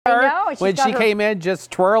and when she came in,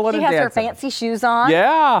 just twirling and dancing. She has her fancy shoes on.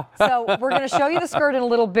 Yeah. So we're going to show you the skirt in a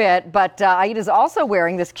little bit, but Aida's also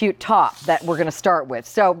wearing this cute top that we're going to start with.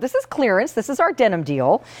 So this is clearance. This is our denim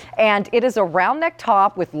deal, and it is a round neck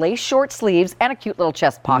top with lace short sleeves and a cute little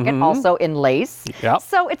chest pocket, also in lace. Yep.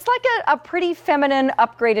 So it's like a pretty feminine,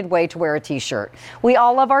 upgraded way to wear a t-shirt. We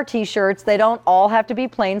all love our t-shirts. They don't all have to be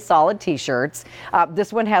plain, solid t-shirts.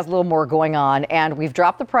 This one has a little more going on, and we've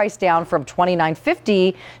dropped the price down from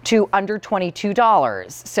 $29.50 to under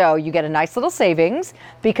 $22. So you get a nice little savings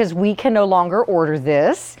because we can no longer order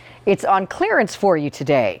this. It's on clearance for you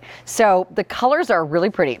today. So the colors are really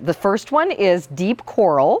pretty. The first one is deep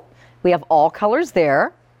coral. We have all colors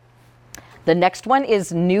there. The next one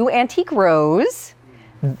is new antique rose.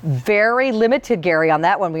 Very limited, Gary, on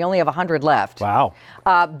that one. We only have 100 left. Wow.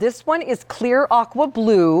 This one is clear aqua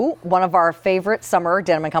blue, one of our favorite summer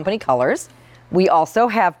Denim & Company colors. We also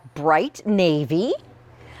have bright navy.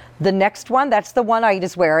 The next one, that's the one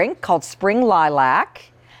Aida's wearing, called spring lilac.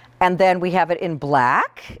 And then we have it in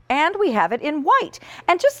black, and we have it in white.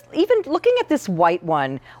 And just even looking at this white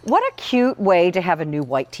one, what a cute way to have a new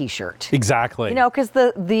white t-shirt. Exactly. You know, because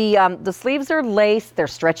the sleeves are lace, they're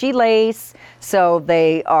stretchy lace, so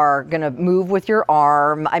they are going to move with your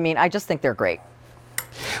arm. I mean, I just think they're great.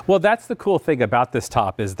 Well, that's the cool thing about this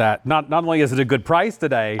top is that not only is it a good price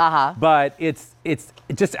today, but it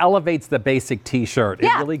just elevates the basic t-shirt.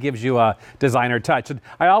 Yeah. It really gives you a designer touch. And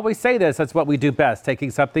I always say this, that's what we do best,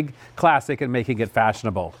 taking something classic and making it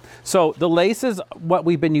fashionable. So the lace is what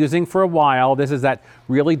we've been using for a while. This is that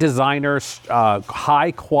really designer,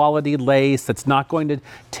 high quality lace that's not going to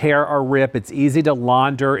tear or rip. It's easy to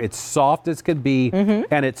launder. It's soft as can be,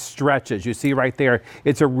 and it stretches. You see right there,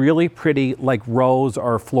 it's a really pretty like rose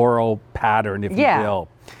or floral pattern, if you will.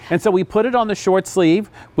 And so we put it on the short sleeve,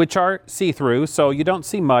 which are see-through, so you don't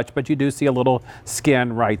see much, but you do see a little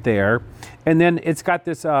skin right there. And then it's got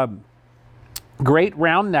this great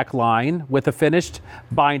round neckline with a finished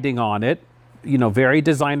binding on it. You know, very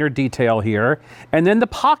designer detail here. And then the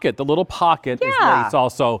pocket, the little pocket is lace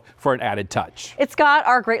also for an added touch. It's got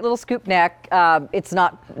our great little scoop neck. It's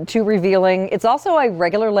not too revealing. It's also a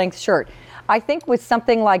regular length shirt. I think with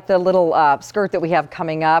something like the little skirt that we have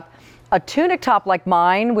coming up, a tunic top like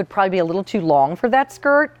mine would probably be a little too long for that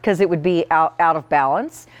skirt because it would be out of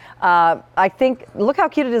balance. I think, look how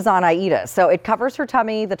cute it is on Aida. So it covers her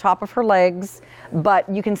tummy, the top of her legs, but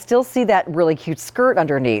you can still see that really cute skirt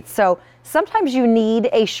underneath. So sometimes you need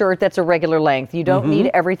a shirt that's a regular length. You don't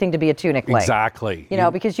need everything to be a tunic length. Exactly. You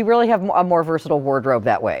know, because you really have a more versatile wardrobe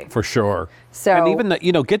that way. For sure. So, and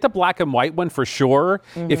even get the black and white one for sure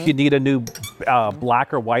if you need a new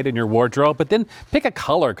black or white in your wardrobe. But then pick a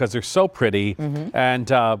color because they're so pretty. And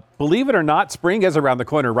believe it or not, spring is around the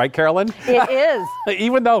corner, right, Carolyn? It is.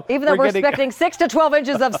 Even though we're expecting 6 to 12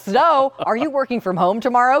 inches of snow. Are you working from home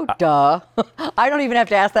tomorrow? Duh. I don't even have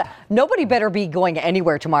to ask that. Nobody better be going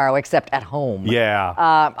anywhere tomorrow except at home. Yeah.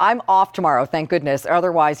 I'm off tomorrow, thank goodness.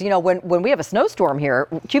 Otherwise, when we have a snowstorm here,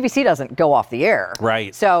 QVC doesn't go off the air.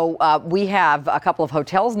 Right. So we have a couple of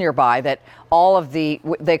hotels nearby that all of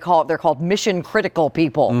they're called mission critical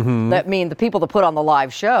people. That mean the people that put on the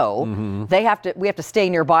live show. We have to stay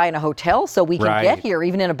nearby in a hotel so we can get here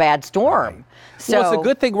even in a bad storm. So well, it's a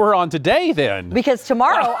good thing we're on today then. Because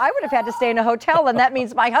tomorrow I would have had to stay in a hotel, and that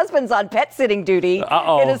means my husband's on pet sitting duty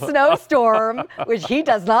in a snowstorm, which he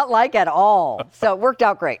does not like at all. So it worked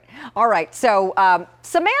out great. All right, so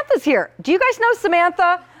Samantha's here. Do you guys know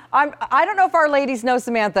Samantha? I don't know if our ladies know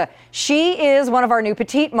Samantha. She is one of our new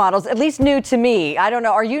petite models, at least new to me. I don't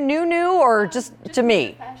know. Are you new or just to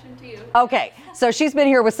me? Fashion to you. Okay. So she's been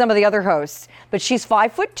here with some of the other hosts, but she's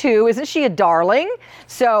 5'2". Isn't she a darling?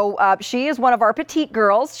 So she is one of our petite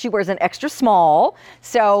girls. She wears an extra small.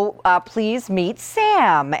 So please meet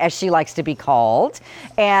Sam, as she likes to be called.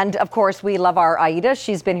 And of course, we love our Aida.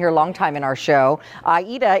 She's been here a long time in our show.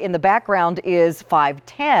 Aida in the background is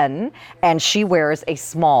 5'10", and she wears a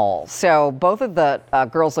small. So both of the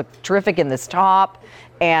girls look terrific in this top.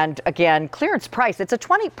 And again, clearance price. It's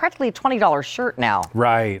practically a $20 shirt now.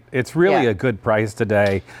 Right. It's really a good price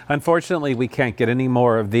today. Unfortunately, we can't get any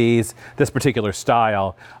more of this particular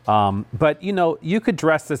style. But you could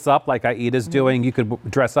dress this up like Aida's doing. You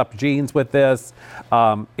could dress up jeans with this.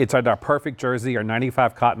 It's our perfect jersey, our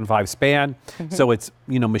 95 cotton 5 span. So it's,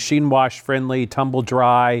 machine wash friendly, tumble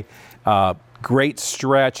dry, great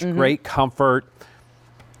stretch, great comfort.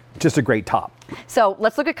 Just a great top. So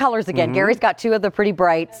let's look at colors again. Gary's got two of the pretty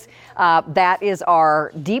brights. That is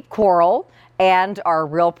our deep coral and our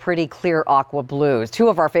real pretty clear aqua blues. Two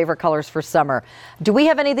of our favorite colors for summer. Do we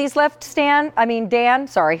have any of these left, Dan?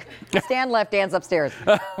 Sorry. Stan left, Dan's upstairs.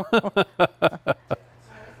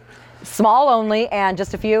 Small only, and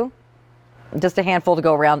just a handful to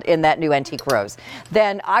go around in that new antique rose.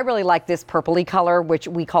 Then I really like this purpley color, which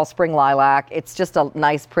we call spring lilac. It's just a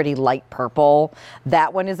nice, pretty light purple.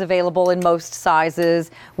 That one is available in most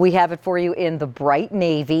sizes. We have it for you in the bright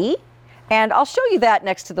navy. And I'll show you that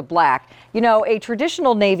next to the black. You know, a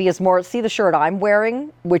traditional navy is more, see the shirt I'm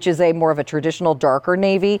wearing, which is a more of a traditional darker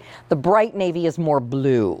navy. The bright navy is more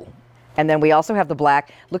blue. And then we also have the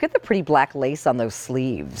black. Look at the pretty black lace on those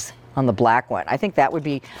sleeves. On the black one. I think that would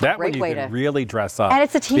be a great way to really dress up. And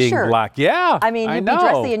it's a t-shirt. Being black. Yeah. I mean, you'd be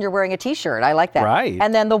dressy and you're wearing a t-shirt. I like that. Right.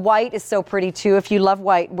 And then the white is so pretty too. If you love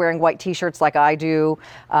white, wearing white t-shirts like I do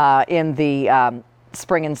in the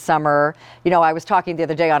spring and summer. You know, I was talking the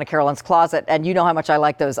other day on a Carolyn's Closet, and you know how much I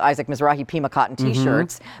like those Isaac Mizrahi Pima cotton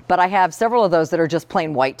t-shirts, but I have several of those that are just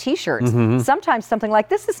plain white t-shirts. Sometimes something like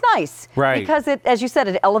this is nice. Right. Because it, as you said,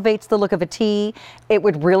 it elevates the look of a tee. It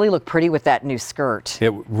would really look pretty with that new skirt. I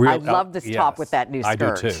love this top with that new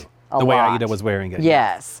skirt. I do too. The way Aida was wearing it.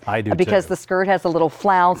 Yes. I do because too. the skirt has a little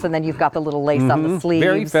flounce, and then you've got the little lace on the sleeves.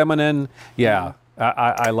 Very feminine. Yeah.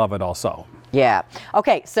 I love it also. Yeah.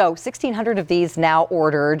 Okay, so 1,600 of these now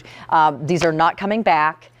ordered. These are not coming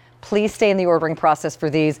back. Please stay in the ordering process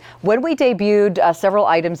for these. When we debuted several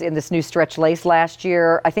items in this new stretch lace last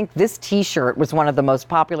year, I think this t-shirt was one of the most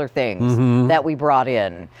popular things that we brought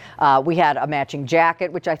in. We had a matching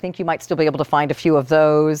jacket, which I think you might still be able to find a few of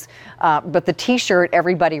those. But the t-shirt,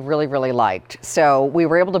 everybody really, really liked. So we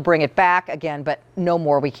were able to bring it back again, but no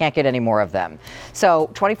more. We can't get any more of them.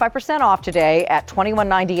 So 25% off today at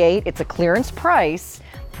 $21.98. It's a clearance price.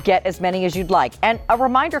 Get as many as you'd like. And a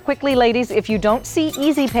reminder quickly, ladies, if you don't see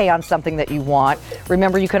Easy Pay on something that you want,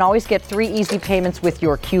 remember you can always get 3 easy payments with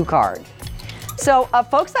your Q card. So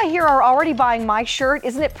folks I hear are already buying my shirt.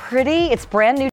 Isn't it pretty? It's brand new.